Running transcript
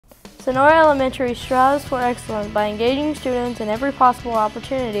Sonora Elementary strives for excellence by engaging students in every possible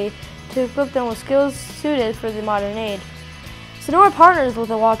opportunity to equip them with skills suited for the modern age. Sonora partners with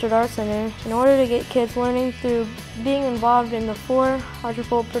the Walter Arts Center in order to get kids learning through being involved in the 4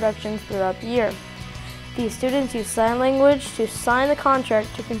 Har-ber productions throughout the year. These students use sign language to sign the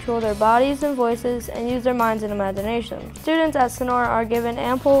contract to control their bodies and voices and use their minds and imagination. Students at Sonora are given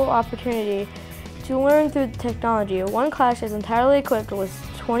ample opportunity to learn through technology. One class is entirely equipped with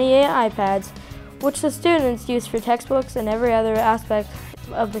 28 iPads, which the students use for textbooks and every other aspect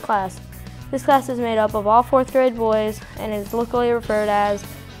of the class. This class is made up of all 4th grade boys and is locally referred as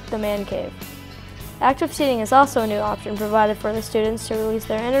the Man Cave. Active seating is also a new option provided for the students to release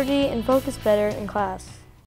their energy and focus better in class.